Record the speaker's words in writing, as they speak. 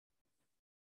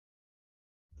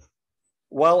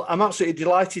Well, I'm absolutely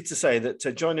delighted to say that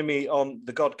joining me on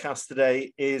the Godcast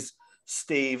today is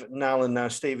Steve Nallon. Now,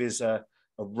 Steve is a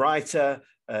writer,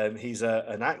 he's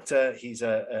an actor, he's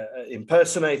an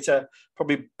impersonator,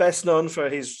 probably best known for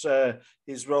his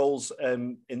roles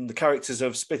in the characters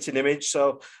of Spitting Image.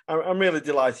 So I'm really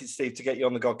delighted, Steve, to get you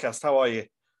on the Godcast. How are you?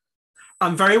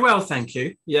 I'm very well, thank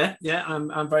you. Yeah,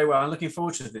 I'm very well. I'm looking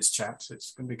forward to this chat.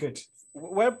 It's going to be good.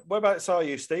 Whereabouts are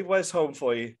you, Steve? Where's home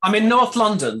for you? I'm in North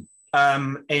London,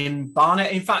 in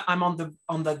Barnet. In fact, I'm on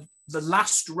the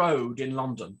last road in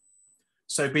London.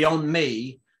 So beyond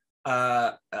me,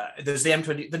 there's the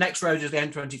M20. The next road is the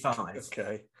M25.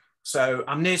 Okay. So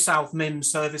I'm near South Mimms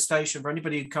service station. For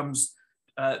anybody who comes,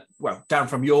 down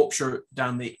from Yorkshire,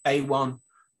 down the A1.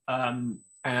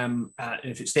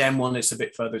 If it's the M1, it's a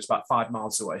bit further. It's about 5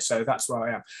 miles away. So that's where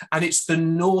I am. And it's the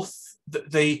north,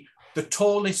 the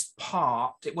tallest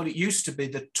part. Well, it used to be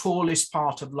the tallest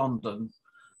part of London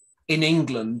in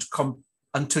England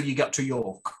until you get to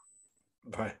York.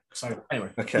 Right. So anyway,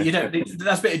 okay.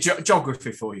 That's a bit of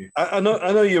geography for you. I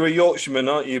know you're a Yorkshireman,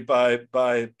 aren't you, by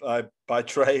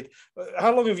trade?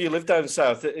 How long have you lived down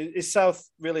south? Is South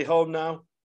really home now?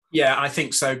 Yeah, I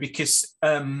think so, because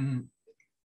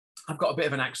I've got a bit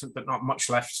of an accent, but not much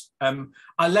left.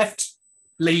 I left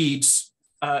Leeds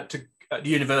to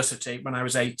university when I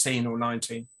was 18 or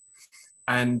 19,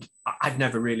 and I've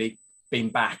never really been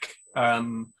back.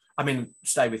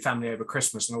 Stay with family over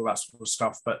Christmas and all that sort of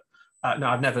stuff, but no,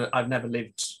 I've never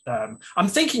lived. I'm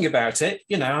thinking about it.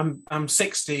 I'm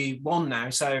 61 now,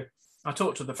 so I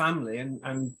talk to the family,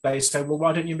 and they say, well,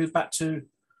 why don't you move back to,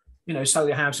 sell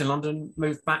your house in London,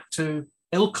 move back to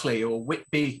Ilkley or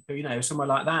Whitby, somewhere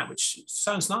like that, which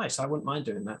sounds nice. I wouldn't mind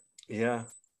doing that. Yeah.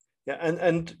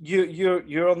 And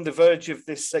you're on the verge of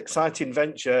this exciting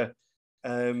venture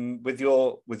with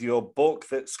your book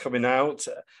that's coming out.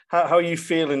 How are you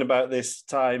feeling about this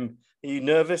time? Are you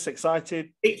nervous,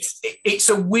 excited? It's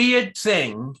a weird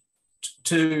thing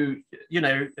to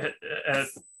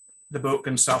the book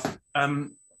and stuff.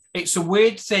 It's a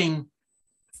weird thing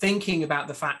thinking about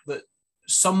the fact that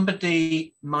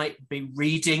somebody might be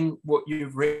reading what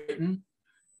you've written,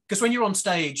 because when you're on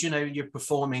stage, you're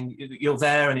performing, you're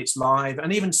there and it's live.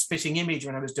 And even Spitting Image,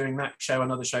 when I was doing that show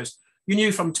and other shows, you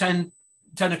knew from 10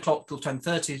 o'clock till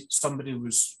 10:30 somebody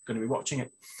was going to be watching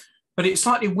it. But it's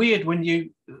slightly weird when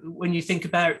you think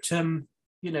about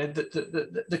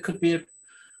that there could be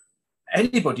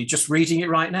anybody just reading it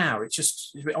right now.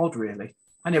 It's a bit odd, really.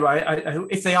 Anyway,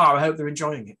 if they are, I hope they're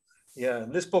enjoying it. Yeah,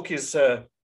 and this book is The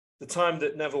Time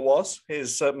That Never Was.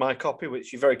 Here's my copy,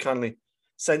 which you very kindly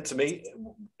sent to me.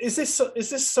 Is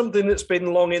this something that's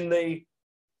been long in the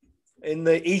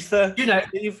ether?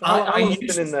 Steve? How long has it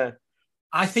been in there?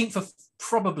 I think for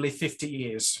probably 50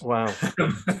 years. Wow.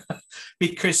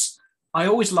 Because I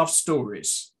always loved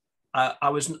stories.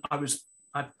 I'm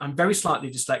very slightly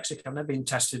dyslexic. I've never been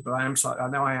tested, but I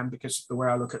know I am because of the way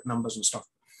I look at numbers and stuff.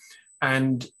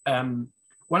 And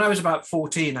when I was about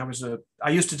 14, I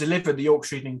used to deliver the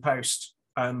Yorkshire Evening Post.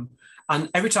 And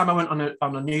every time I went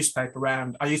on a newspaper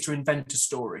round, I used to invent a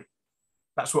story.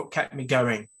 That's what kept me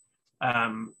going.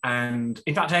 And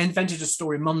in fact, I invented a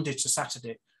story Monday to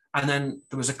Saturday. And then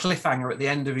there was a cliffhanger at the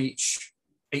end of each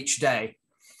day.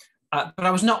 But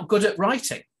I was not good at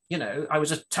writing. I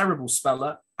was a terrible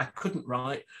speller. I couldn't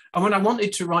write. And when I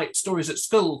wanted to write stories at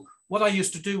school, what I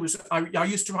used to do was I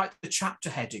used to write the chapter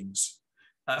headings,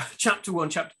 chapter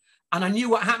 1, and I knew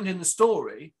what happened in the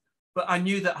story, but I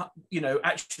knew that,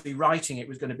 actually writing it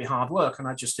was going to be hard work, and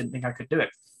I just didn't think I could do it.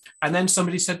 And then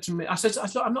somebody said to me, I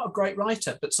thought, I'm not a great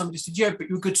writer, but somebody said, yeah, but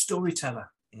you're a good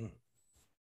storyteller. Mm.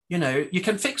 You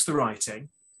can fix the writing.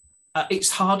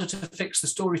 It's harder to fix the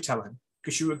storytelling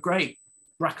because you're a great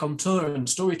raconteur and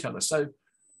storyteller. So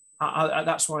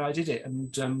that's why I did it.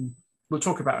 And we'll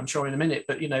talk about it, I'm sure, in a minute.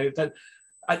 But,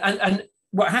 and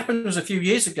what happened was a few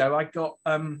years ago, I got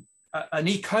an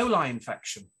E. coli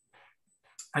infection,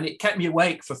 and it kept me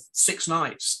awake for 6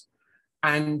 nights.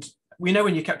 And we know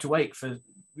when you're kept awake for,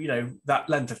 that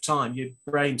length of time, your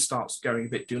brain starts going a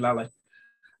bit doolally.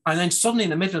 And then suddenly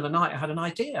in the middle of the night, I had an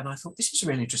idea, and I thought, this is a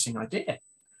really interesting idea.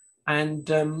 And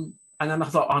then I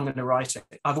thought, I'm going to write it.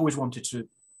 I've always wanted to,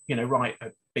 write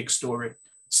a big story.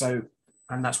 So,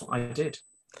 and that's what I did.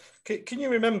 Can you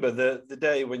remember the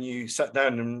day when you sat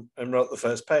down and wrote the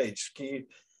first page? Can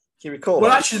you recall? Well,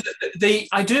 that? Actually,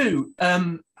 I do.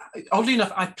 Oddly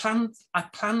enough, I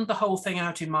planned the whole thing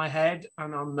out in my head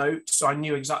and on notes, so I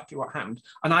knew exactly what happened.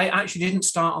 And I actually didn't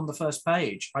start on the first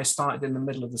page. I started in the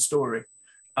middle of the story.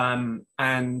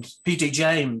 And P.D.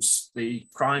 James, the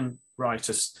crime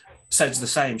writer, said the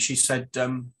same. She said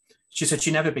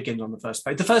she never begins on the first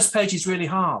page. The first page is really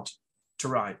hard to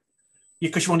write,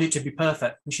 because she wanted it to be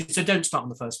perfect. And she said, don't start on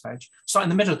the first page, start in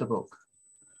the middle of the book.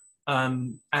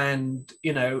 And,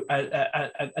 you know,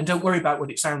 and don't worry about what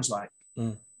it sounds like.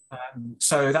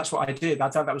 So that's what I did. I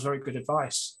thought that was very good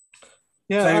advice.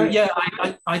 Yeah,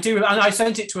 so, I do. And I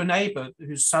sent it to a neighbour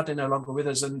who's sadly no longer with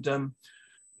us. And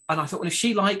I thought, well, if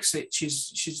she likes it,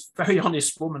 she's a very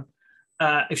honest woman.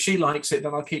 If she likes it,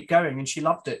 then I'll keep going. And she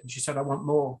loved it. And she said, I want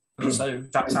more. And so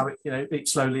that's how it, you know, it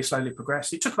slowly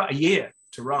progressed. It took about a year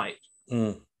to write.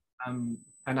 And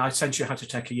I essentially had to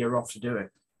take a year off to do it.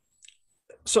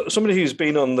 So somebody who's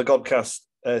been on the Godcast,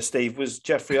 Steve, was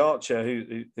Jeffrey Archer,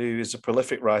 who is a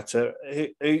prolific writer,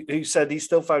 who said he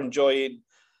still found joy in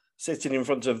sitting in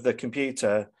front of the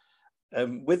computer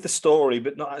with the story,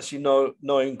 but not actually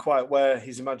knowing quite where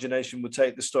his imagination would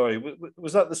take the story.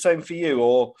 Was that the same for you,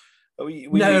 or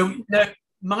no?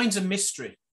 Mine's a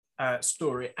mystery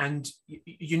story, and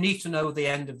you need to know the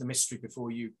end of the mystery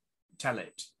before you tell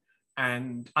it.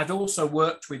 And I've also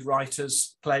worked with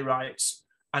writers, playwrights,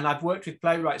 and I've worked with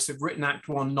playwrights who've written Act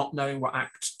 1 not knowing what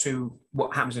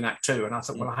happens in Act 2. And I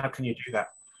thought, well, how can you do that?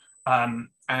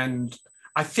 And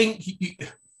I think,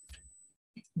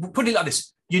 put it like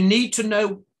this, you need to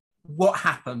know what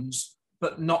happens,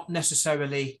 but not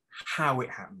necessarily how it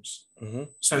happens.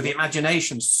 So the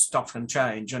imagination stuff can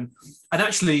change. And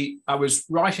actually, I was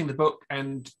writing the book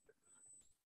and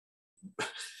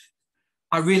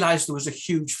I realized there was a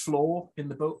huge flaw in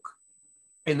the book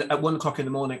at 1 o'clock in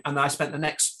the morning. And I spent the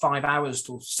next 5 hours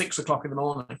till 6 o'clock in the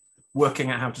morning working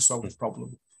out how to solve this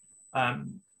problem.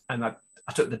 And I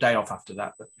took the day off after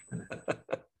that. But,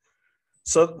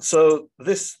 So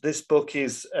this book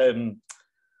is,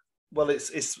 well,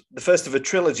 it's the first of a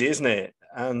trilogy, isn't it?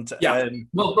 And yeah,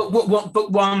 well, book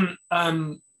one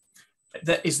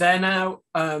that is there now,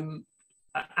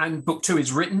 and book 2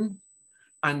 is written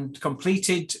and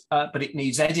completed, but it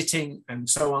needs editing and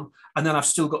so on. And then I've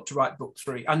still got to write book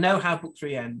 3. I know how book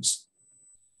 3 ends,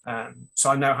 so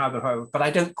I know how the whole, but I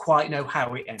don't quite know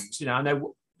how it ends. You know, I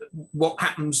know what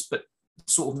happens, but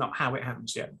sort of not how it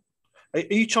happens yet. Are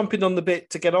you chomping on the bit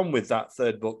to get on with that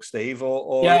third book, Steve?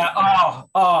 Or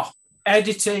yeah,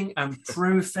 editing and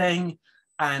proofing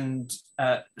and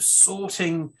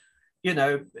sorting, you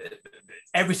know,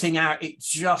 everything out. It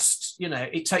just, you know,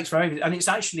 it takes forever, and it's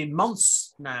actually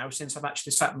months now since I've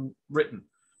actually sat and written.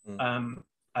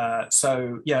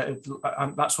 So yeah,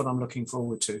 that's what I'm looking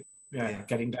forward to. Yeah,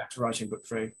 getting back to writing book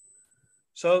 3.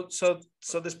 So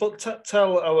this book,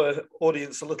 tell our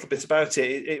audience a little bit about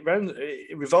it.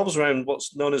 It revolves around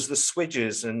what's known as the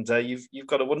Swidges, and you've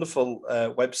got a wonderful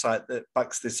website that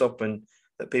backs this up and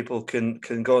that people can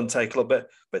go and take a look.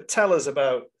 But tell us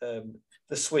about the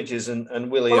Swidges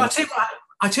and William. Well,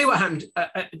 I tell you what happened.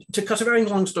 To cut a very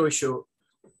long story short,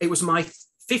 it was my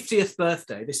 50th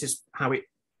birthday. This is how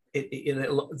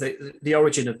the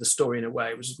origin of the story in a way.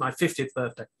 It was my 50th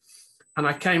birthday, and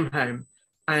I came home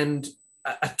and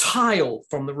a tile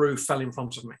from the roof fell in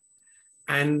front of me.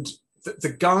 And the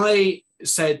guy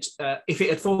said, if it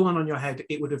had fallen on your head,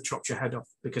 it would have chopped your head off,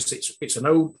 because it's an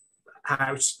old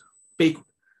house, big.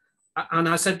 And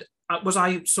I said, was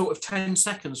I sort of 10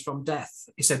 seconds from death?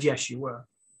 He said, yes, you were.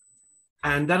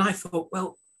 And then I thought,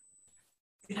 well,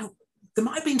 you know, there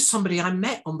might have been somebody I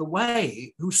met on the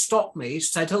way who stopped me,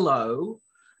 said hello.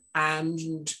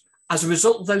 And as a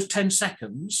result of those 10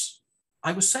 seconds,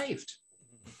 I was saved.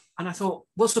 And I thought,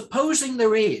 well, supposing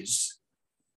there is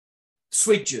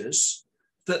Swidges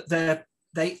that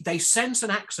they sense an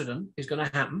accident is going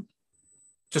to happen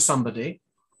to somebody,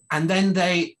 and then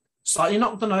they slightly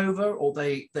knock them over, or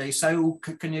they say, oh,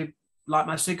 can you light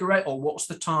my cigarette, or what's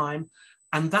the time?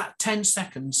 And that 10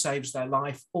 seconds saves their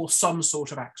life, or some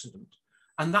sort of accident.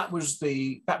 And that was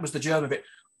the germ of it.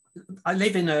 I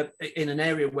live in an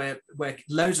area where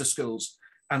loads of schools,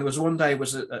 and there was one day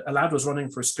a lad was running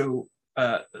for a school.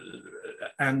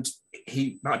 And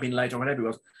he might have been late or whatever it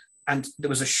was, and there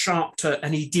was a sharp turn,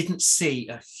 and he didn't see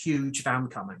a huge van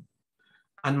coming.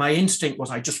 And my instinct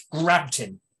was I just grabbed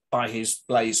him by his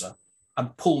blazer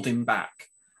and pulled him back,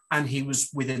 and he was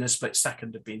within a split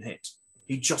second of being hit.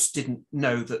 He just didn't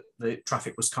know that the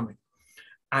traffic was coming,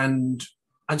 and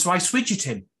so I swidged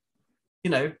him.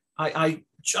 You know, I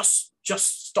just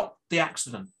stopped the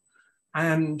accident.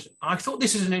 And I thought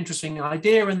this is an interesting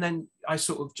idea, and then I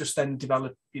sort of just then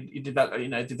developed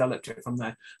it from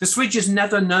there. The Swidges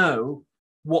never know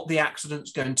what the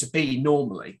accident's going to be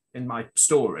normally in my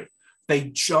story. They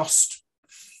just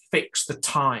fix the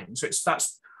time. So it's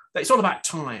all about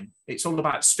time. It's all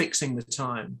about fixing the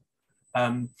time.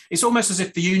 It's almost as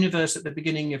if the universe at the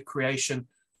beginning of creation,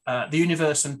 the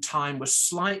universe and time was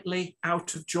slightly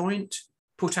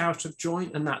put out of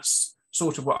joint, and that's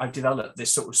sort of what I've developed,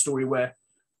 this sort of story where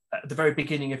at the very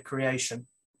beginning of creation,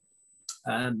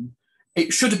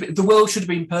 it should have been, the world should have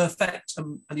been perfect,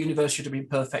 and the universe should have been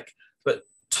perfect, but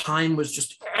time was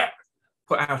just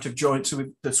put out of joint, so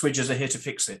the Swidgers are here to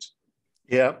fix it.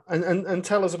 Yeah, and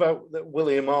tell us about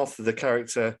William Arthur, the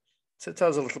character. So tell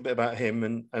us a little bit about him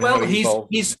and well, how he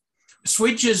evolved.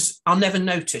 Swidgers are never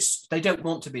noticed. They don't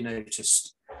want to be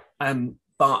noticed.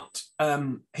 But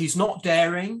he's not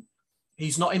daring.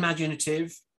 He's not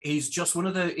imaginative. He's just one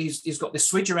of the. He's got this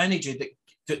Swidger energy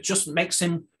that just makes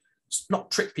him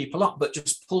not trick people up, but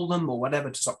just pull them or whatever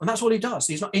to stop. And that's what he does.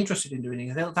 He's not interested in doing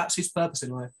anything. That's his purpose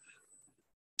in life.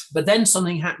 But then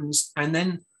something happens, and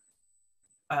then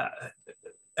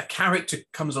a character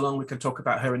comes along. We can talk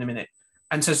about her in a minute,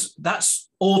 and says, "That's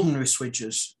ordinary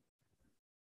Swidgers.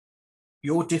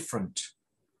 You're different.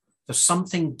 There's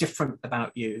something different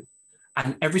about you."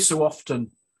 And every so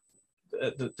often,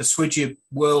 the Swidger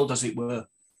world, as it were,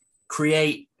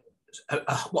 create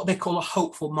what they call a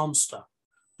hopeful monster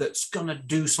that's going to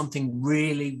do something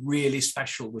really, really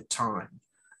special with time.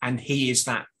 And he is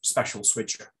that special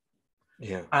Swidger.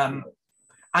 Yeah.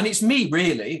 And it's me,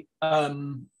 really,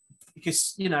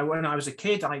 because, you know, when I was a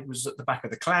kid, I was at the back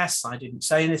of the class. I didn't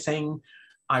say anything.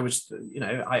 I was, you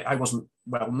know, I wasn't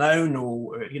well known,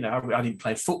 or, you know, I didn't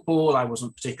play football. I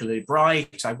wasn't particularly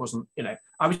bright. I wasn't, you know,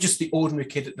 I was just the ordinary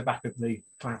kid at the back of the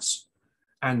class.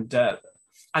 And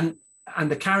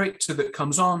the character that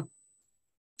comes on,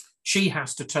 she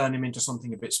has to turn him into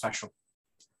something a bit special.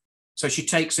 So she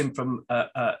takes him from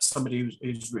somebody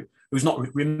who's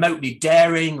not remotely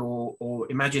daring or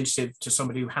imaginative to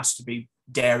somebody who has to be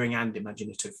daring and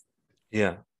imaginative.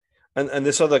 Yeah. And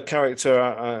this other character,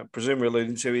 I presume we're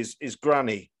alluding to, is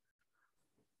Granny.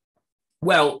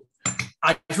 Well,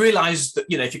 I realised that,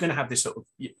 you know, if you're going to have this sort of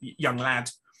young lad,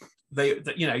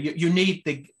 you know, you need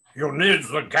the... You need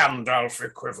the Gandalf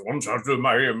equivalent. I'll do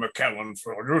my Ian McKellen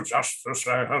for you, just to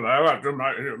say hello. I'll do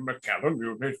my Ian McKellen.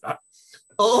 You need that.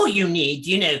 Or you need,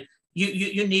 you know,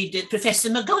 you need Professor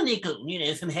McGonagall, you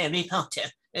know, from Harry Potter,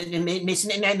 and Miss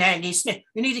Maggie Smith.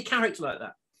 You need a character like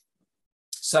that.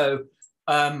 So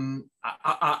I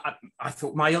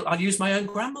thought I'll use my own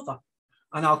grandmother,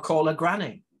 and I'll call her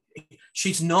Granny.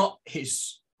 She's not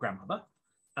his grandmother.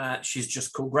 She's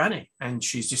just called Granny, and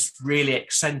she's this really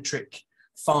eccentric,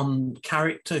 fun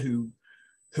character who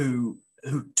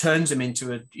turns him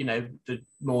into a, you know, the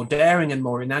more daring and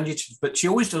more imaginative, but she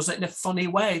always does it in a funny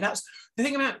way. That's the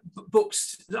thing about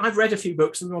books. I've read a few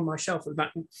books, and they're on my shelf at the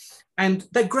back, and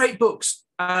they're great books,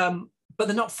 but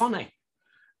they're not funny.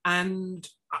 And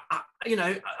you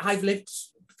know, I've lived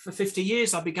for 50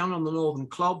 years. I began on the Northern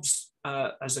Clubs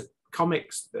as a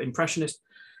comics impressionist,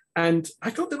 and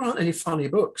I thought there aren't any funny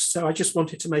books, so I just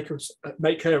wanted to make her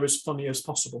as funny as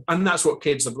possible. And that's what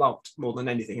kids have loved more than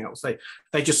anything else.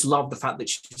 They just love the fact that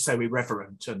she's so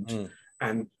irreverent and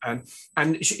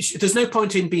there's no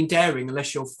point in being daring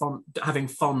unless you're having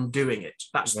fun doing it.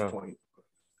 That's the point.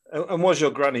 And was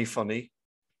your Granny funny?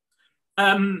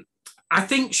 I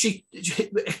think she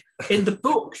in the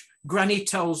book, Granny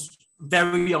tells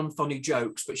very unfunny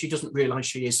jokes, but she doesn't realise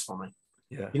she is funny.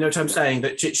 Yeah. You know what I'm saying?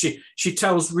 That she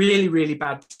tells really, really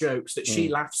bad jokes that she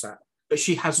laughs at, but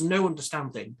she has no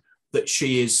understanding that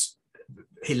she is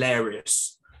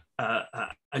hilarious.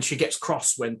 And she gets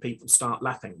cross when people start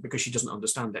laughing because she doesn't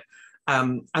understand it.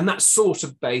 And that's sort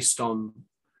of based on...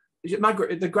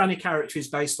 the Granny character is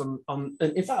based on... And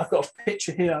in fact, I've got a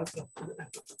picture here.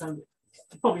 I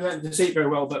probably won't see it very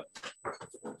well, but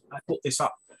I put this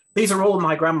up. These are all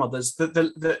my grandmothers.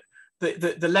 The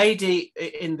lady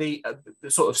in the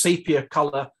sort of sepia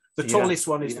colour, the tallest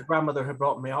one is the grandmother who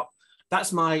brought me up.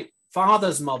 That's my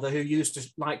father's mother, who used to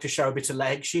like to show a bit of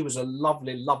leg. She was a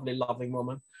lovely, lovely, loving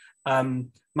woman.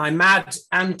 My mad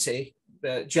auntie,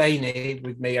 Janie,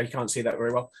 with me, I can't see that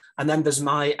very well. And then there's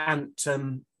my aunt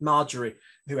Marjorie,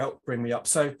 who helped bring me up.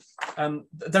 So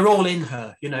they're all in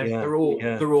her, you know. They're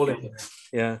all in her.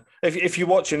 Yeah. If you're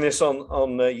watching this on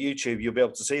YouTube, you'll be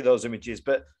able to see those images.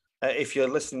 But if you're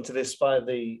listening to this via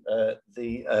the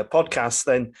podcast,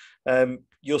 then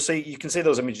you can see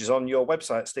those images on your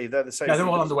website, Steve. They're the same. Yeah, they're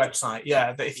all on the website.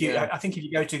 Yeah, but I think if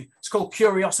you go to, it's called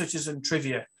Curiosities and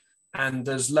Trivia, and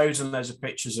there's loads and loads of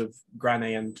pictures of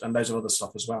Granny and loads of other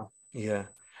stuff as well. Yeah,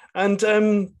 and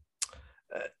I'm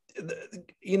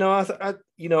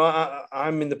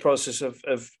in the process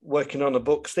of working on a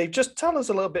book. Steve, just tell us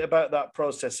a little bit about that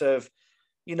process of,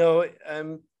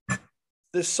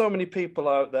 there's so many people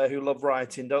out there who love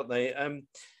writing, don't they?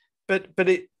 But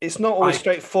it's not always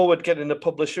straightforward getting a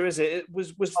publisher, is it? It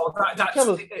was.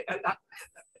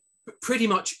 Pretty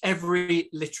much every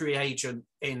literary agent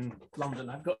in London.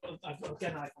 I've got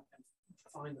again.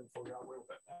 find them for you, I will.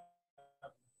 But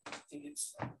I think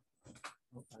it's.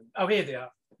 Oh, here they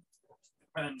are.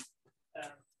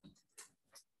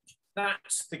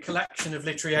 That's the collection of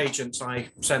literary agents I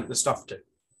sent the stuff to.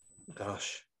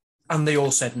 Gosh. And they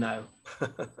all said no.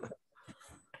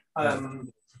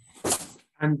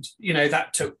 And, you know,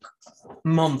 that took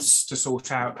months to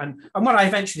sort out. And what I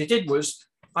eventually did was,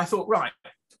 I thought, right,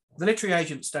 the literary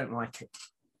agents don't like it.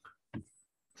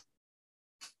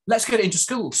 Let's get it into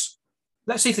schools.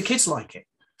 Let's see if the kids like it.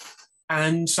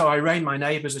 And so I rang my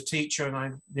neighbours, a teacher, and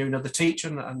I knew another teacher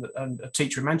and a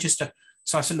teacher in Manchester.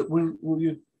 So I said, look, will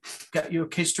you get your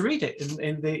kids to read it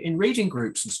in reading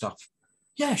groups and stuff?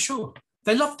 Yeah, sure.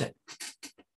 They loved it.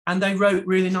 And they wrote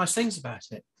really nice things about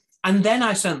it. And then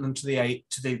I sent them to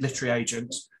the literary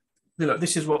agents. Look,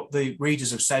 this is what the readers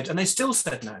have said, and they still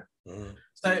said no. Mm.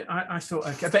 So I thought,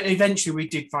 okay, but eventually we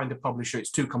did find a publisher.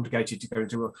 It's too complicated to go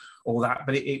into all that,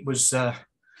 but it was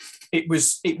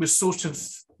sort of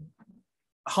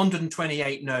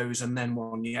 128 no's and then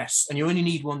one yes, and you only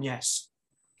need one yes.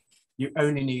 You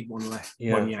only need one yes,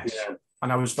 yeah.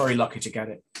 And I was very lucky to get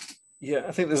it. Yeah,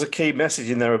 I think there's a key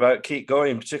message in there about keep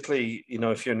going, particularly, you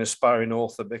know, if you're an aspiring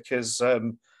author, because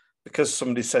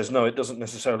somebody says no, it doesn't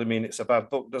necessarily mean it's a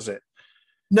bad book, does it?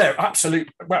 No,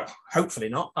 absolutely. Well, hopefully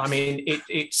not. I mean,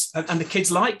 it's and the kids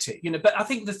liked it, you know. But I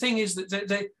think the thing is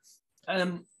that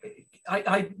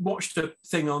I watched a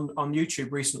thing on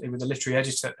YouTube recently with a literary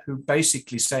editor who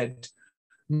basically said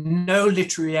no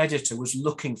literary editor was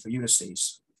looking for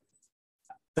Ulysses.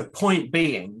 The point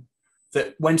being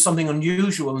that when something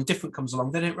unusual and different comes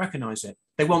along, they don't recognise it.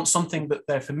 They want something that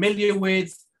they're familiar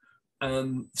with.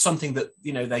 Something that,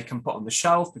 you know, they can put on the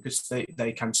shelf because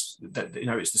they can, you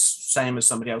know, it's the same as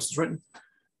somebody else has written.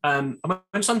 And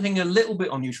when something a little bit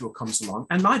unusual comes along,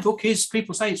 and my book is,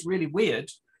 people say it's really weird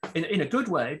in a good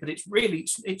way, but it's really,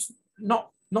 it's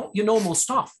not your normal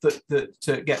stuff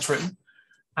that gets written.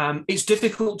 It's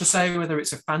difficult to say whether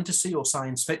it's a fantasy or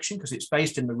science fiction because it's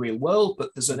based in the real world,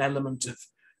 but there's an element of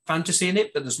fantasy in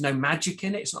it, but there's no magic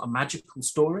in it. It's not a magical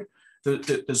story.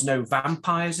 There's no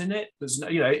vampires in it. There's no,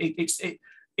 you know,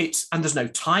 it's and there's no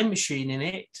time machine in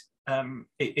it.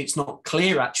 It's not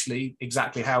clear actually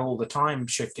exactly how all the time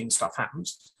shifting stuff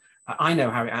happens. I know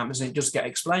how it happens, and it does get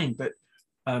explained, but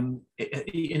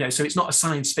you know, so it's not a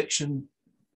science fiction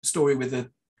story with a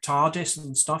TARDIS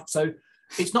and stuff. So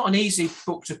it's not an easy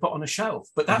book to put on a shelf.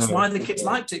 But that's why the kids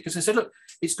liked it, because they said, look,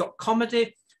 it's got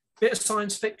comedy, bit of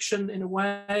science fiction in a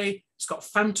way. It's got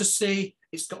fantasy.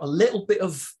 It's got a little bit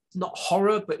of not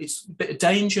horror, but it's a bit of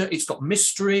danger. It's got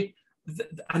mystery,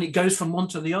 and it goes from one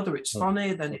to the other. It's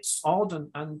funny, then it's odd,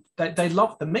 and they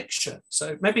love the mixture.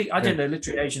 So maybe, I don't know,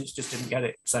 literary agents just didn't get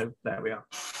it. So there we are.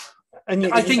 And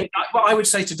I think what I would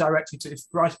say directly to is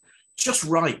just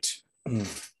write. And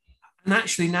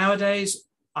actually nowadays,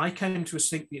 I came to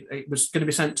it was going to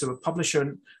be sent to a publisher,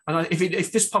 and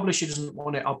if this publisher doesn't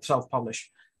want it, I'll self-publish.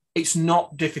 It's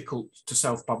not difficult to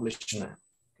self-publish now.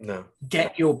 No.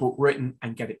 Get your book written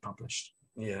and get it published.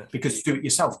 Yeah. Because do it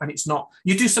yourself. And it's not,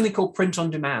 you do something called print on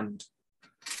demand.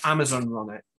 Amazon run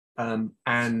it.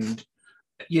 And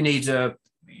you need I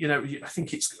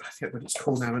think what it's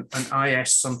called now, an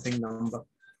IS something number.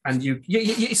 And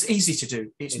it's easy to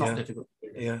do. It's not difficult.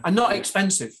 Yeah. And not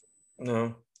expensive.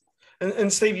 No.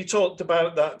 And Steve, you talked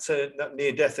about that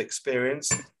near-death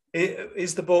experience.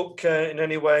 Is the book in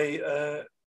any way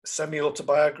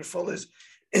semi-autobiographical? Is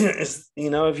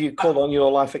have you called on your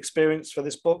life experience for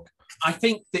this book? I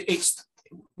think that it's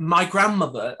my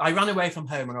grandmother. I ran away from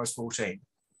home when I was 14.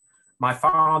 My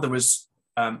father was,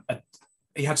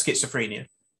 he had schizophrenia.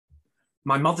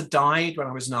 My mother died when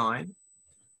I was 9.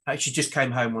 She just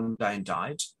came home one day and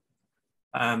died.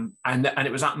 And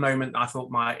it was that moment I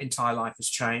thought my entire life has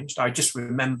changed. I just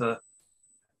remember,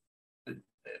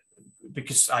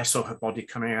 because I saw her body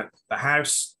coming out of the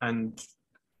house, and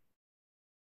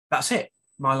that's it.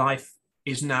 My life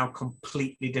is now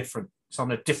completely different. It's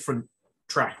on a different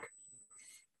track.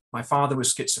 My father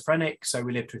was schizophrenic, so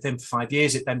we lived with him for 5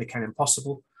 years. It then became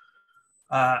impossible.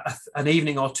 An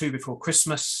evening or two before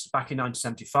Christmas, back in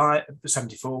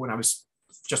 1974, when I was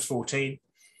just 14,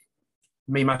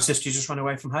 me and my sister just ran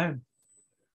away from home.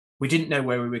 We didn't know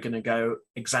where we were going to go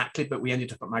exactly, but we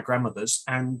ended up at my grandmother's,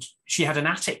 and she had an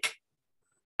attic.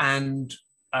 And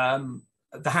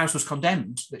the house was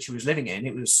condemned that she was living in.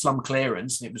 It was slum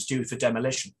clearance and it was due for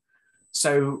demolition.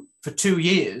 So for 2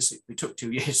 years, it took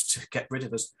 2 years to get rid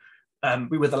of us.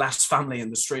 We were the last family in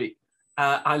the street.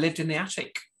 I lived in the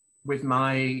attic with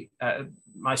my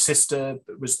sister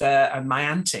was there, and my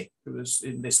auntie, who was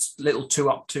in this little 2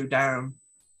 up, 2 down.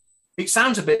 It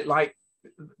sounds a bit like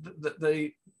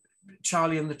the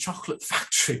Charlie and the Chocolate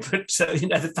Factory, but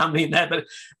the family in there. But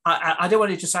I don't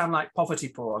want it to sound like poverty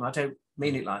porn. I don't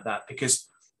mean it like that, because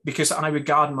I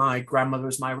regard my grandmother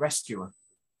as my rescuer.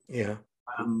 Yeah.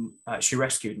 She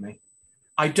rescued me.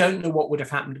 I don't know what would have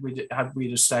happened had we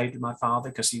just stayed with my father,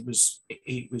 because he was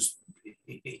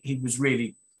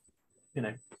really,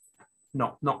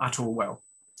 not at all well.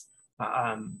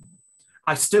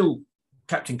 I still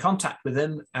kept in contact with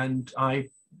him, and I,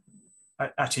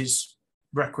 at his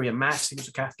Requiem Mass, he was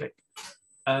a Catholic.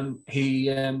 I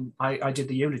did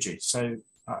the eulogy, so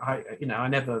I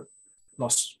never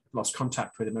lost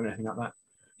contact with him or anything like that.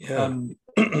 Yeah.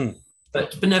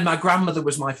 But no, my grandmother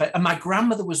was my favorite, and my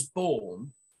grandmother was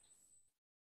born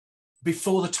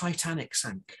before the Titanic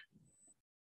sank.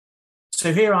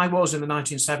 So here I was in the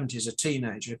 1970s, a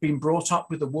teenager, being brought up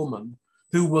with a woman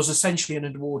who was essentially an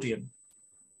Edwardian,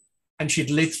 and she'd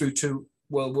lived through 2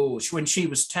 world wars. When she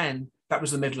was 10, that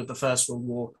was the middle of the First World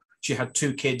War. She had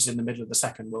 2 kids in the middle of the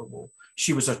Second World War.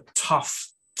 She was a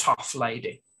tough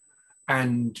lady,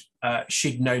 and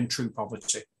she'd known true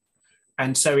poverty.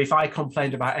 And so if I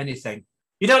complained about anything,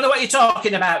 you don't know what you're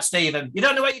talking about, Stephen. You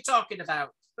don't know what you're talking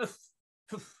about.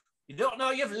 You don't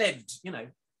know you've lived, you can't.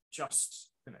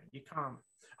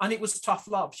 And it was tough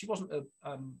love. She wasn't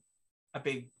a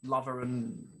big lover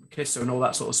and kisser and all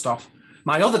that sort of stuff.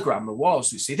 My other grandma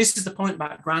was, you see, this is the point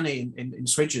about Granny in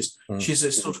Swidges. She's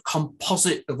a sort of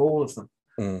composite of all of them.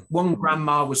 One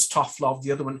grandma was tough love,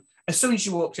 the other one, as soon as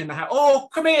you walked in the house, oh,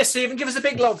 come here, Stephen, give us a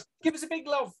big love. Give us a big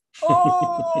love.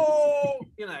 Oh,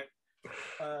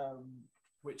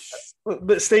 which.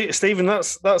 But Stephen,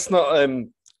 that's not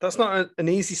an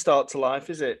easy start to life,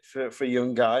 is it, for a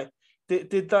young guy?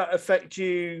 Did that affect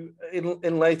you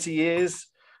in later years?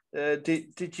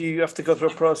 Did you have to go through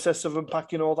a process of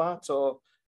unpacking all that, or?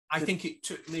 I think it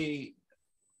took me,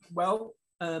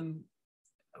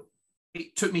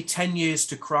 it took me 10 years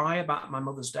to cry about my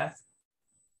mother's death.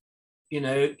 We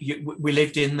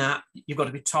lived in that. You've got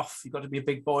to be tough. You've got to be a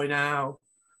big boy now.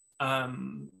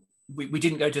 We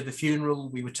didn't go to the funeral.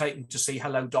 We were taken to see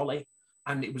Hello, Dolly,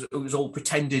 and it was all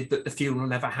pretended that the funeral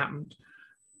never happened.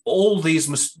 All these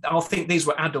I think these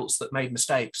were adults that made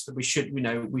mistakes that we should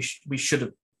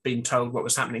have been told what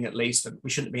was happening at least, and we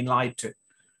shouldn't have been lied to.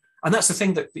 And that's the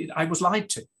thing, that I was lied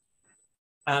to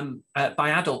by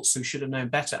adults who should have known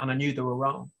better, and I knew they were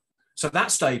wrong. So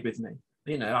that stayed with me.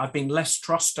 I've been less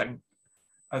trusting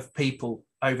of people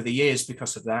over the years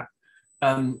because of that.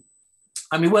 And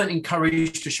we weren't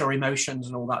encouraged to show emotions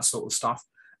and all that sort of stuff.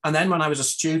 And then when I was a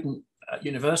student at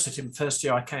university in the first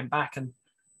year, I came back, and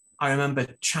I remember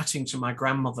chatting to my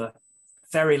grandmother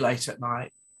very late at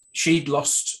night. She'd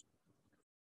lost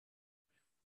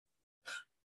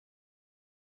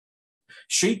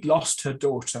her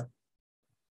daughter,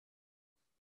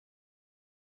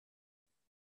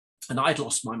 and I'd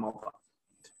lost my mother.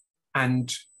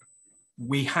 And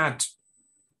we had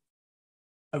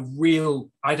a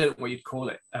real, I don't know what you'd call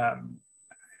it, a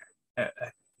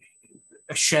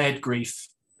shared grief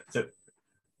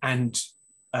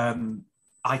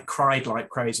I cried like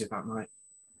crazy that night.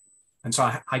 And so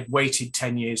I waited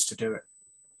 10 years to do it.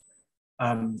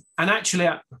 And actually,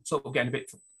 I'm sort of getting a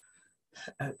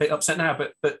bit upset now,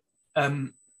 but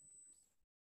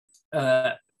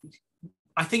I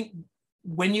think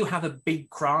when you have a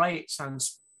big cry, it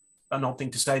sounds an odd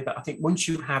thing to say, but I think once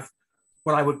you have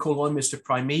what I would call almost a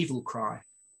primeval cry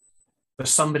for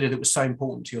somebody that was so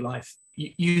important to your life,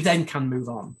 you then can move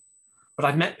on. But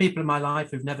I've met people in my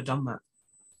life who've never done that.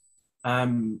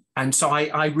 And so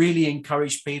I really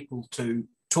encourage people to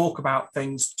talk about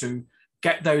things, to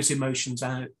get those emotions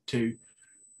out, to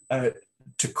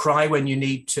cry when you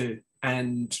need to,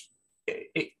 and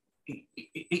it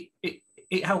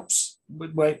helps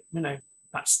with where,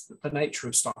 that's the nature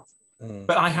of stuff.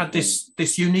 But I had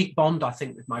this unique bond, I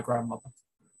think, with my grandmother,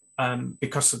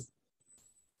 because of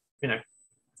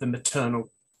the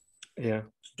maternal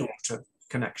daughter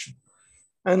connection.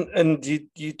 And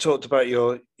you talked about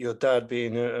your dad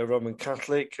being a Roman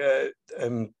Catholic.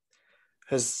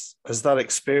 Has that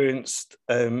experience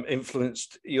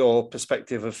influenced your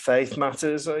perspective of faith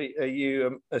matters? Are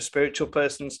you a spiritual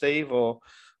person, Steve, or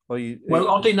are you? Well,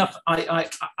 oddly enough, I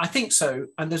think so.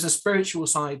 And there's a spiritual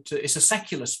side to it's a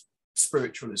secular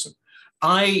spiritualism.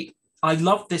 I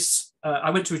love this. I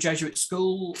went to a Jesuit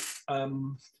school.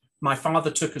 My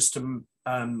father took us to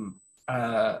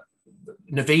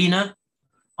novena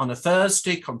on a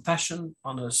Thursday, confession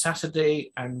on a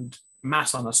Saturday, and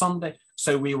mass on a Sunday.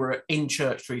 So we were in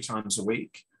church 3 times a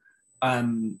week,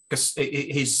 because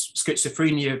his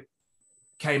schizophrenia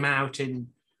came out in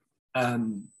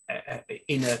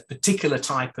a particular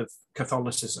type of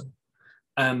Catholicism.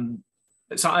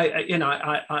 So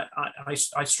I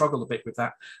struggle a bit with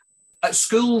that. At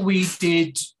school, we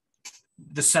did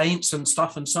the saints and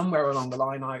stuff, and somewhere along the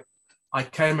line, I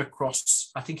came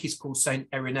across, I think he's called Saint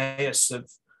Irenaeus of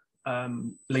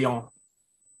Lyon,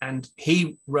 and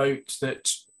he wrote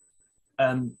that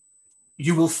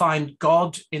you will find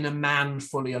God in a man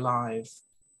fully alive.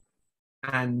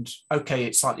 And okay,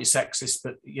 it's slightly sexist,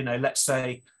 but let's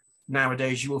say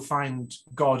nowadays you will find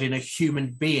God in a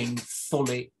human being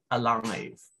fully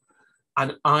alive.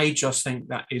 And I just think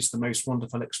that is the most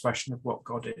wonderful expression of what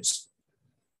God is.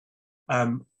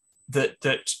 That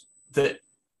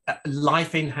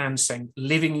life enhancing,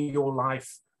 living your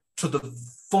life to the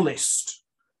fullest.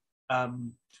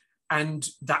 And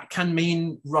that can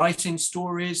mean writing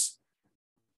stories,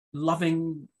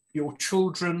 loving your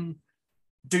children,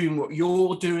 doing what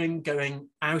you're doing, going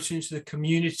out into the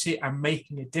community and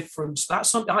making a difference. That's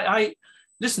something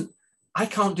listen, I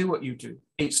can't do what you do.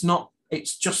 It's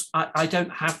just, I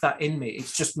don't have that in me.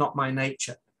 It's just not my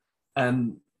nature. But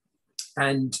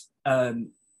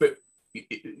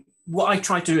what I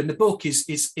try to do in the book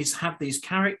is have these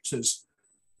characters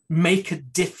make a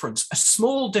difference, a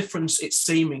small difference, it's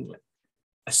seemingly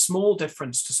a small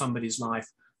difference to somebody's life,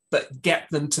 but get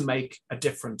them to make a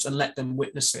difference and let them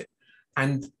witness it.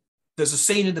 And there's a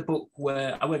scene in the book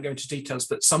where, I won't go into details,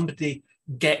 but somebody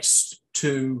gets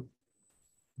to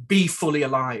be fully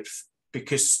alive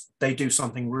because they do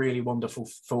something really wonderful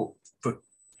for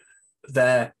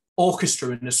their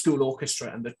orchestra in a school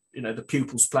orchestra, and the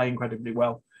pupils play incredibly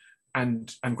well,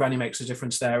 and Granny makes a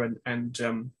difference there,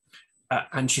 and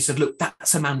she said, look,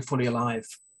 that's a man fully alive.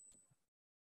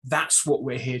 That's what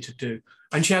we're here to do.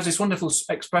 And she has this wonderful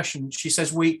expression. She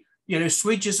says,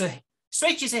 switches are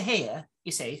here,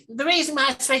 you see. The reason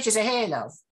why switches are here,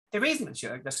 love,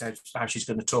 that's how she's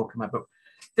going to talk in my book.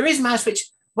 The reason why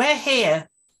we're here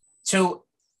to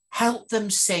help them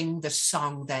sing the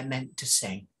song they're meant to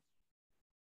sing.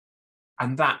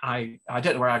 And that, I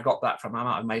don't know where I got that from. I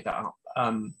might have made that up.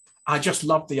 I just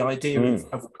love the idea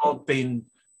of God being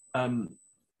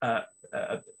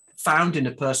found in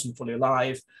a person fully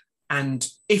alive. And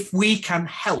if we can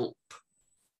help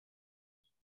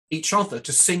each other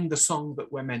to sing the song that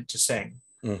we're meant to sing,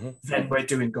 then we're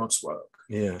doing God's work.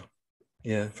 Yeah.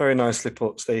 Very nicely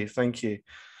put, Steve. Thank you.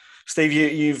 Steve,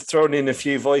 you've thrown in a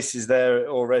few voices there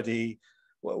already.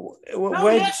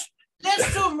 Let's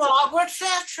do Margaret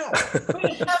Thatcher.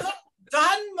 We haven't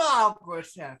done Margaret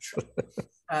Thatcher.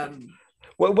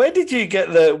 Where did you get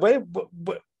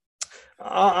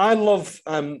I love,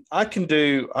 I can't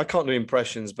do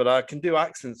impressions, but I can do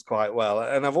accents quite well.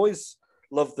 And I've always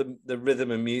loved the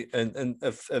rhythm and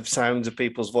of sounds of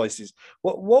people's voices.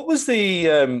 What was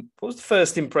the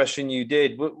first impression you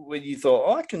did when you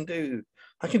thought, I can do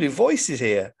voices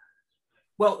here?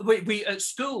 Well, we at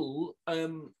school,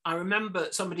 I remember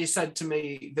somebody said to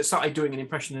me that started doing an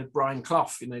impression of Brian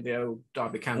Clough, the old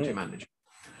Derby County manager.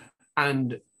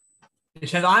 And he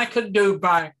said, I can do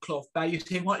Brian Clough. Now you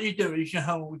say, what you do is you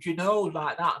hold your nose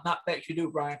like that, and that makes you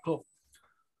do Brian Clough.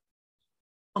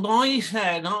 And I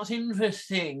said, that's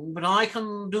interesting, but I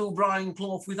can do Brian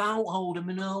Clough without holding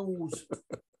my nose.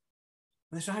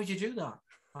 And they said, how do you do that?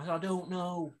 I said, I don't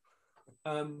know.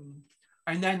 And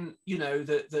then, and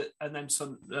then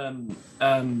some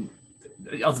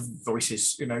other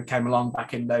voices, came along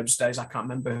back in those days. I can't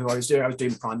remember who I was doing. I was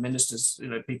doing prime ministers.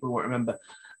 People won't remember.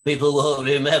 People won't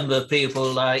remember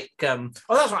people like. Oh,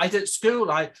 that's right. I did at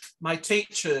school. My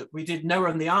teacher. We did Noah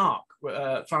and the Ark,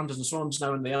 Flanders and Swans,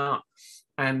 Noah and the Ark,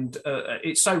 and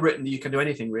it's so written that you can do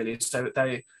anything really.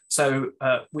 The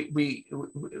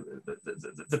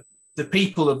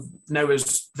people of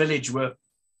Noah's village were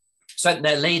sent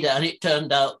their leader, and it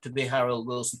turned out to be Harold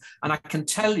Wilson. And I can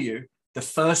tell you the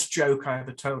first joke I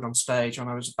ever told on stage when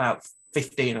I was about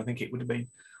 15, I think it would have been.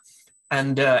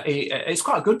 And it's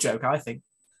quite a good joke, I think.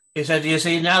 He said, you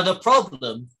see, now the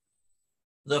problem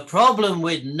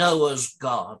with Noah's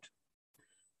God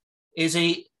is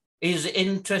he is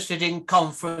interested in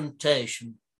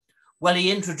confrontation. Well, he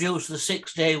introduced the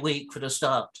 6-day week for the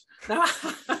start. Now,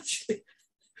 actually,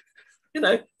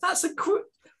 that's a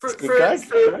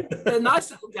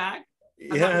nice little gag.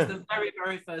 And that was the very,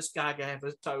 very first gag I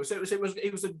ever told. So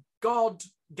it was a God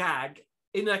gag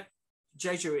in a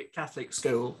Jesuit Catholic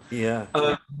school. Yeah.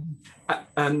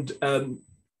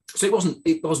 So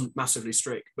it wasn't massively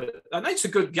strict, and it's a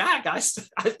good gag. I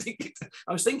think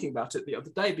I was thinking about it the other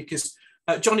day because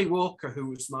Johnny Walker, who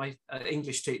was my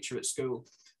English teacher at school,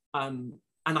 and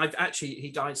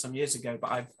he died some years ago,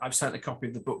 but I've sent a copy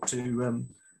of the book to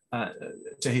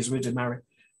his widow Mary.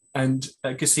 And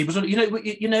because he was,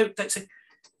 that's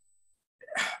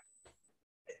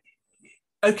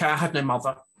okay, I had no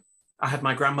mother. I had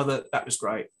my grandmother, that was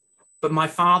great. But my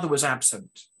father was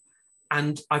absent.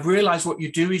 And I've realized what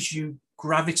you do is you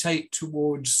gravitate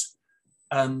towards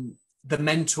the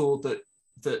mentor that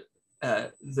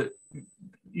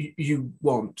you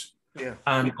want,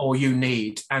 or you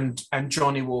need. And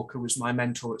Johnny Walker was my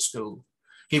mentor at school.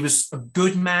 He was a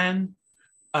good man,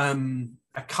 a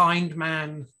kind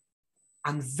man,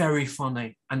 and very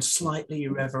funny and slightly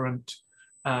irreverent.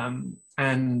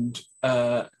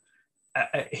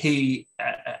 He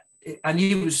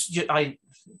was,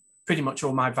 pretty much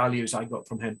all my values I got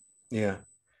from him. Yeah.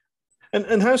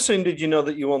 And how soon did you know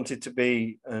that you wanted to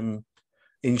be in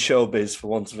showbiz, for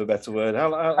want of a better word?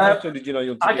 How soon did you know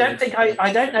you wanted to be?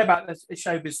 I don't know about the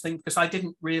showbiz thing, because I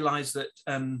didn't realise that.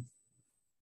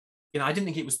 I didn't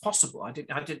think it was possible. We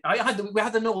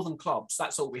had the Northern clubs.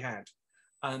 That's all we had,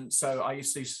 and so I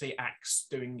used to see acts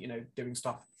doing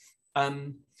stuff,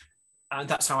 and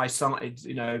that's how I started.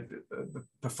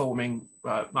 Performing.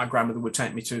 My grandmother would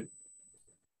take me to.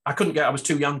 I was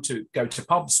too young to go to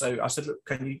pubs, so I said, "Look,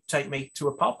 can you take me to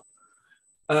a pub?"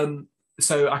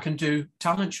 So I can do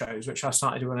talent shows, which I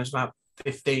started when I was about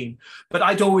 15. But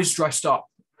I'd always dressed up.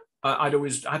 I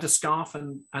had a scarf,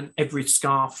 and every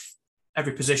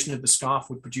position of the scarf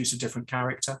would produce a different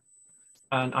character,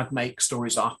 and I'd make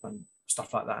stories up and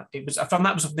stuff like that.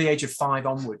 That was from the age of 5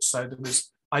 onwards. So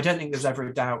I don't think there's ever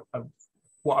a doubt of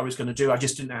what I was going to do. I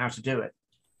just didn't know how to do it.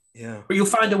 Yeah. But you'll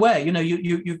find a way.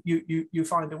 You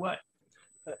find a way.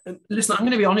 Listen, I'm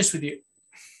going to be honest with you.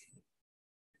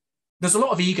 There's a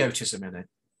lot of egotism in it.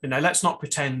 Let's not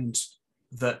pretend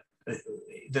that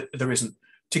there isn't.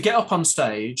 To get up on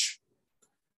stage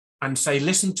and say,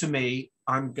 "Listen to me,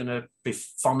 I'm going to be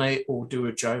funny or do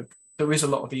a joke," there is a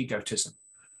lot of egotism.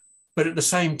 But at the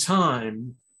same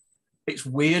time, it's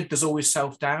weird. There's always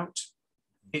self-doubt.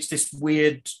 It's this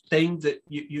weird thing that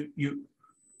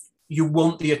you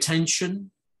want the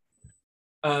attention,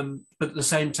 but at the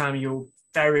same time, you're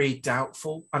very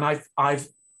doubtful. And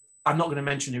I'm not going to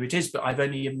mention who it is, but I've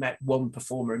only met one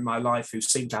performer in my life who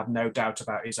seemed to have no doubt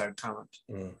about his own talent.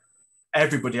 Mm.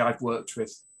 Everybody I've worked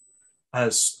with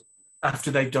has,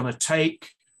 after they've done a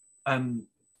take,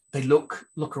 they look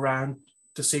around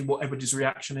to see what everybody's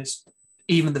reaction is.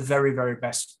 Even the very, very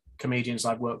best comedians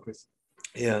I've worked with.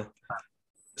 Yeah.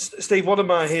 Steve, one of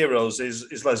my heroes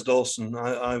is Les Dawson.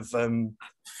 I'm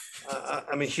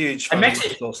a huge fan of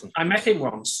Les Dawson. I met him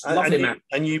once. Lovely man.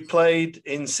 And you played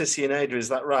in Sissy and Ada, is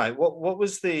that right? What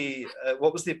was the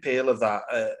appeal of that?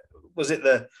 Was it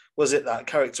that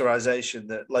characterization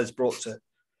that Les brought to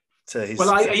his? Well,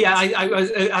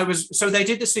 I was. So they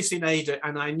did the Sissy and Ada,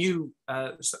 and I knew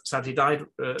sadly died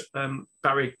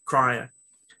Barry Cryer,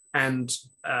 and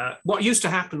what used to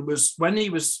happen was when he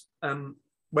was.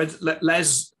 When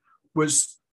Les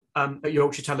was at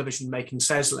Yorkshire Television making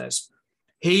Says Les,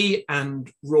 he and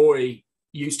Roy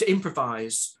used to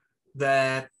improvise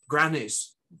their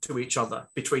grannies to each other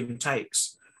between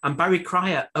takes. And Barry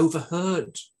Cryer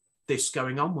overheard this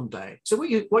going on one day. So what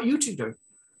you two do?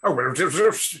 Oh, well,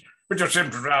 we're just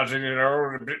improvising,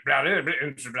 a bit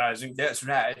improvising. That's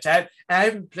right.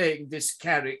 I'm playing this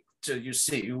character, you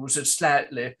see, who's a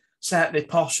slightly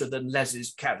posher than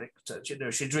Les's character.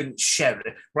 She drinks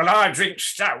sherry. Well, I drink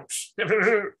stout.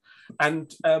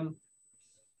 And I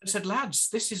said, "Lads,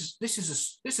 this is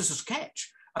a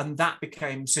sketch," and that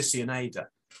became Sissy and Ada.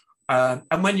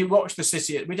 And when you watch the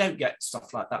Sissy, we don't get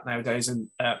stuff like that nowadays,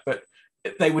 but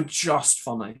they were just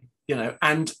funny,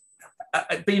 And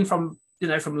being from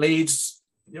Leeds,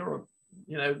 you're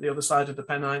the other side of the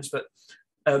Pennines, but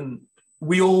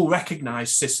we all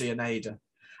recognise Sissy and Ada.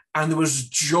 And there was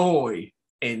joy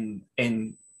in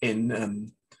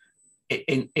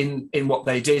what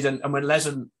they did, and when Les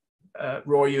and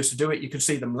Roy used to do it, you could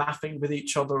see them laughing with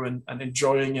each other and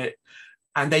enjoying it,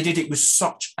 and they did it with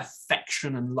such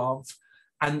affection and love.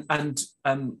 And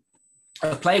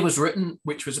a play was written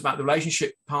which was about the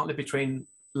relationship partly between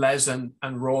Les and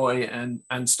Roy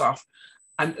and stuff.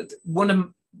 And one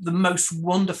of the most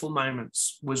wonderful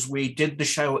moments was we did the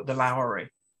show at the Lowry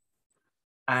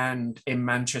and in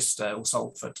Manchester or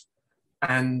Salford,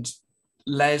 and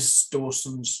Les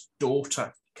Dawson's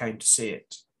daughter came to see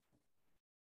it,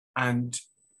 and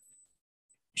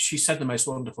she said the most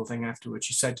wonderful thing afterwards.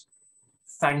 She said,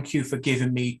 "Thank you for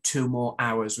giving me 2 more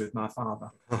hours with my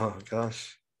father." Oh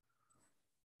gosh.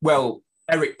 Well,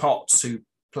 Eric Potts, who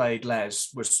played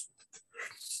Les, was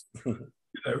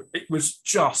it was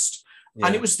just,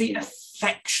 and it was the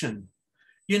affection,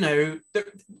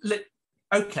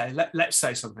 Okay, let's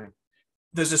say something.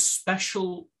 There's a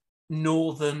special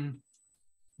northern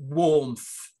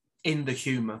warmth in the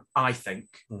humour, I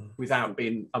think, without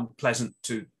being unpleasant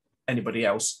to anybody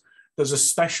else. There's a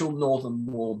special northern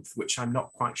warmth, which I'm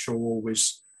not quite sure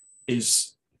always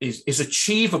is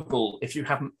achievable if you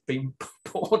haven't been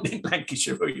born in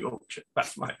Lancashire or Yorkshire.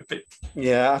 That's my opinion.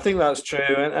 Yeah, I think that's true,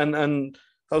 and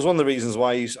that was one of the reasons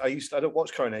why I don't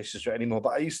watch Coronation Street anymore,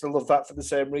 but I used to love that for the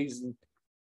same reason.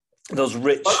 Those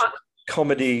rich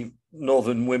comedy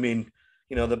northern women,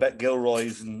 you know, the Bet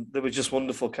Gilroys, and they were just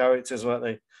wonderful characters, weren't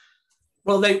they?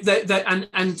 Well, they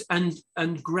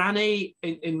and Granny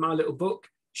in my little book,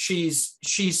 she's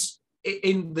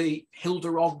in the Hilda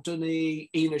Ogden-y,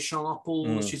 Ena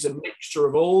Sharple. She's a mixture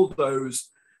of all those.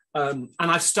 And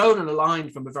I've stolen a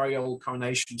line from a very old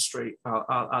Coronation Street.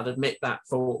 I'll admit that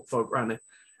for Granny.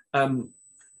 That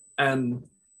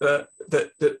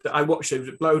I watched it was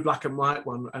a blow black and white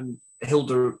one, and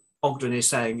Hilda Ogden is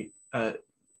saying, "I'll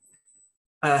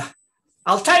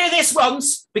tell you this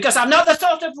once, because I'm not the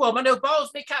sort of woman who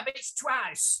boils me cabbage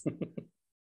twice."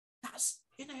 That's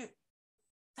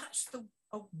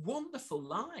a wonderful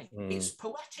line. It's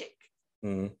poetic.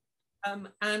 And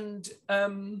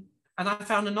I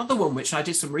found another one which I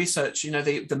did some research. You know,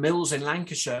 the mills in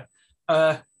Lancashire.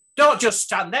 Don't just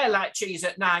stand there like cheese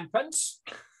at ninepence.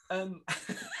 I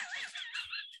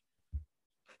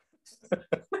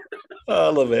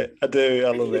love it. I do.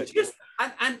 I love it.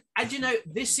 And you know,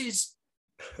 this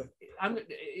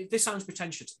sounds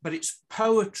pretentious, but it's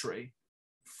poetry.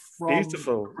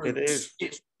 Beautiful. It is.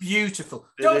 It's beautiful.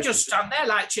 Don't just stand there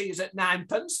like cheese at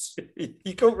ninepence.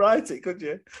 You couldn't write it, could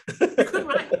you? You couldn't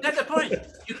write it. That's the point.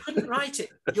 You couldn't write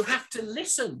it. You have to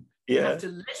listen. You have to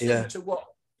listen to what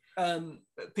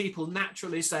people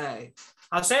naturally say.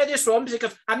 I'll say this one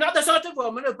because I'm not the sort of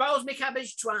woman who boils me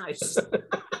cabbage twice.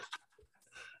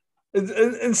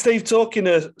 and Steve, talking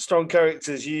of strong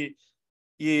characters, you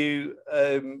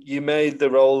made the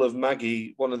role of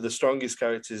Maggie one of the strongest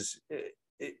characters.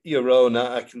 Your own.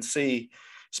 I can see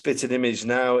Spitting Image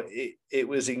now. It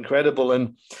was incredible,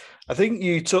 and I think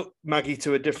you took Maggie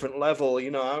to a different level.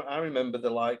 You know, I remember the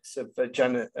likes of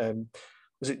Janet.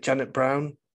 Was it Janet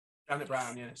Brown? Janet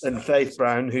Brown, yes. And Faith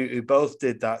Brown, who both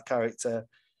did that character.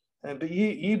 But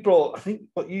you brought, I think,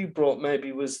 what you brought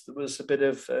maybe was a bit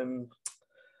of I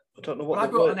don't know what. Well, I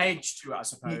brought an age to it, I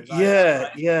suppose.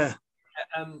 Yeah.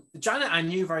 Janet, I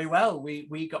knew very well.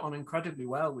 We got on incredibly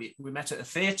well. We met at a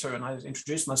theatre, and I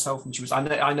introduced myself, and she was.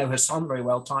 I know her son very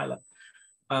well, Tyler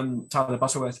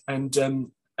Butterworth, and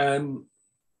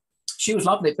she was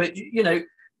lovely. But you know,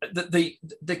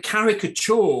 the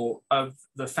caricature of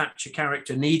the Thatcher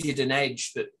character needed an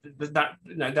edge.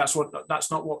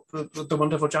 That's not what the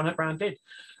wonderful Janet Brown did.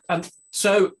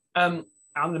 So I'm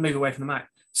going to move away from the mic.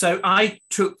 So I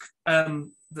took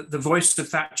the voice of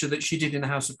Thatcher that she did in the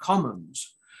House of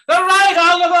Commons. The right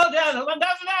honourable gentleman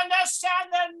doesn't understand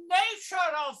the nature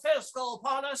of fiscal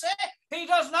policy. He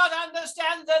does not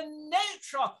understand the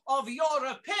nature of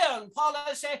European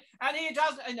policy, and he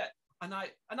doesn't. And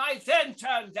I then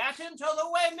turned that into the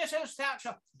way Mrs.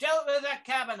 Thatcher dealt with the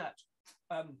cabinet.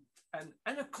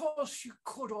 And of course, you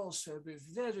could also be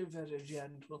very, very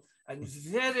gentle and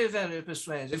very, very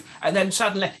persuasive. And then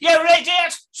suddenly, you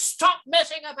idiot, stop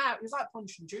messing about. It's like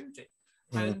Punch and Judy.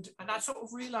 And I sort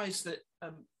of realised that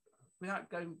without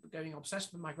going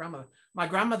obsessed with my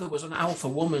grandmother was an alpha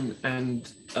woman, and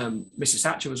Mrs.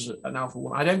 Thatcher was an alpha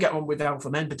woman. I don't get on with alpha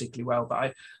men particularly well,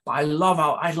 but I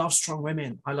love strong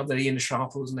women. I love the Ena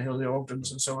Sharples and the Hilda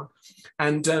Ogdens and so on.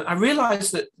 And I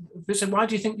realised that they said, "Why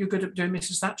do you think you're good at doing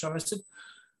Mrs. Thatcher?" I said,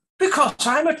 "Because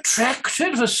I'm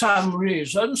attracted for some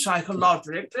reason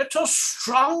psychologically to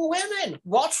strong women.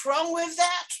 What's wrong with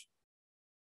that?"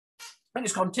 And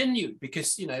it's continued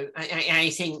because, you know,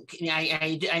 I think,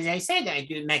 as I said, I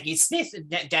do Maggie Smith,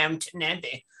 Downton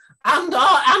Abbey,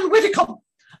 and Widdicombe.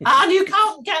 And you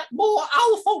can't get more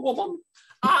alpha woman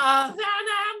than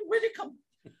Anne Widdicombe.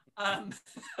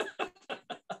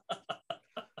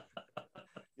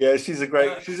 Yeah, she's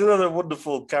another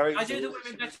wonderful character. I do the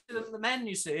women better than the men,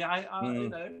 you see. You know, I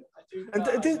do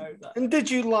that. And did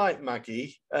you like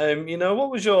Maggie? You know,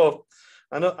 what was your...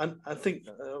 I don't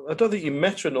think you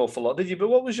met her an awful lot, did you? But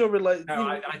what was your relation? No,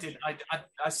 I did.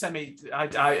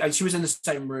 She was in the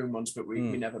same room once, but we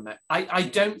never met. I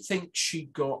don't think she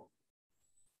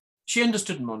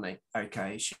understood money.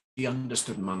 Okay, she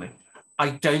understood money.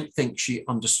 I don't think she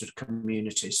understood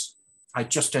communities. I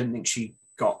just don't think she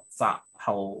got that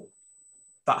whole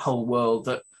world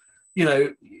that, you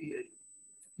know,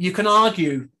 you can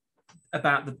argue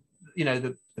about the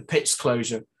pits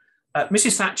closure.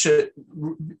 Mrs. Thatcher,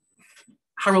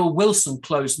 Harold Wilson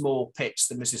closed more pits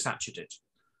than Mrs. Thatcher did.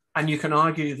 And you can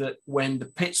argue that when the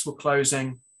pits were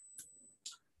closing,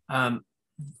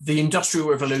 the Industrial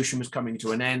Revolution was coming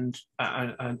to an end,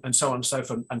 and so on and so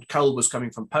forth, and coal was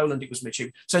coming from Poland, it was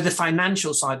cheap. So the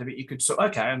financial side of it, you could say,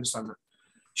 okay, I understand that.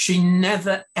 She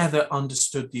never, ever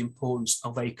understood the importance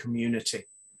of a community,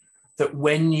 that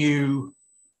when you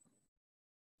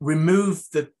remove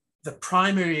the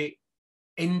primary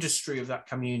industry of that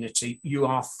community, you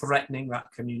are threatening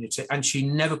that community. And she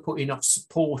never put enough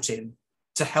support in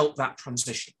to help that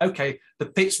transition. Okay, the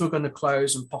pits were going to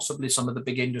close, and possibly some of the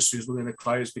big industries were going to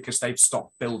close because they've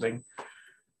stopped building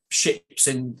ships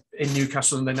in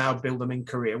Newcastle and they now build them in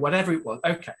Korea, whatever it was.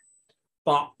 Okay,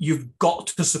 but you've got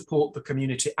to support the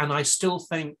community. And I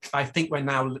think we're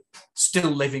now still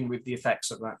living with the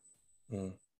effects of that.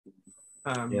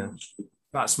 Yeah.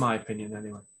 That's my opinion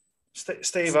anyway.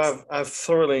 Steve, I've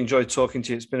thoroughly enjoyed talking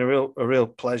to you. It's been a real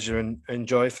pleasure and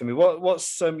joy for me.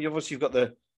 What's you've got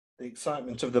the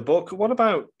excitement of the book. What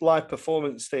about live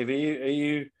performance, Steve? Are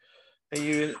you?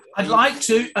 I'd like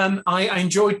to. I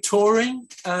enjoyed touring.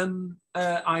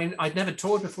 I'd never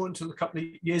toured before until a couple of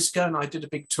years ago, and I did a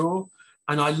big tour,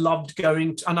 and I loved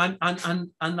going to,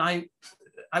 I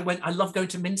love going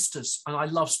to minsters, and I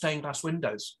love stained glass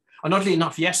windows. And oddly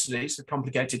enough, yesterday, it's a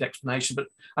complicated explanation, but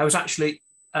I was actually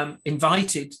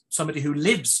invited, somebody who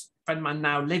a friend of mine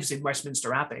now lives in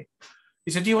Westminster Abbey.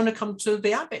 He said, do you want to come to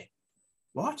the Abbey?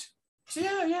 What? I said,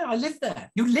 yeah, I live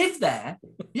there. You live there?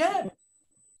 Yeah.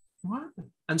 Wow.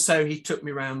 And so he took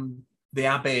me around the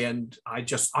Abbey, and I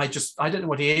don't know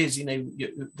what it is,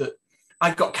 that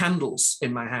I've got candles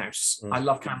in my house. I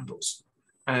love candles.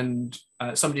 And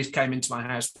somebody came into my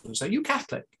house and said, you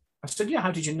Catholic? I said, yeah, how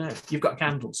did you know? You've got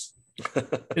candles.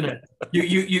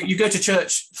 You go to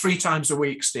church 3 times a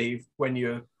week, Steve, when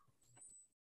you're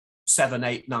 7,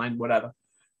 8, 9, whatever.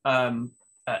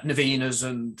 Novenas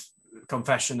and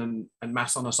confession and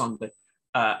mass on a Sunday.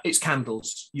 It's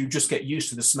candles. You just get used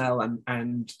to the smell,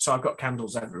 and so I've got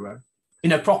candles everywhere.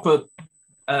 Proper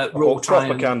raw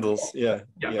proper candles. Yeah.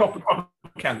 Proper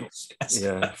candles. Yes.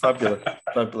 Yeah,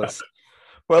 fabulous.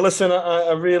 Well, listen,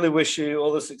 I really wish you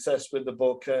all the success with the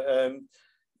book. And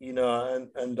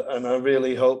I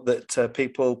really hope that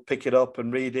people pick it up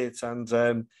and read it,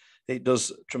 and it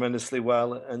does tremendously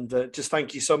well. And just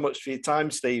thank you so much for your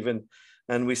time, Stephen.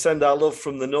 And we send our love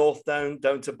from the north down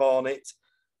to Barnet,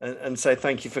 and say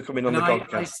thank you for coming on the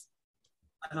podcast.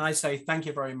 And I say thank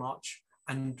you very much,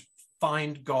 and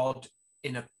find God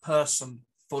in a person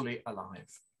fully alive.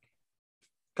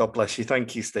 God bless you.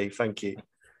 Thank you, Steve. Thank you.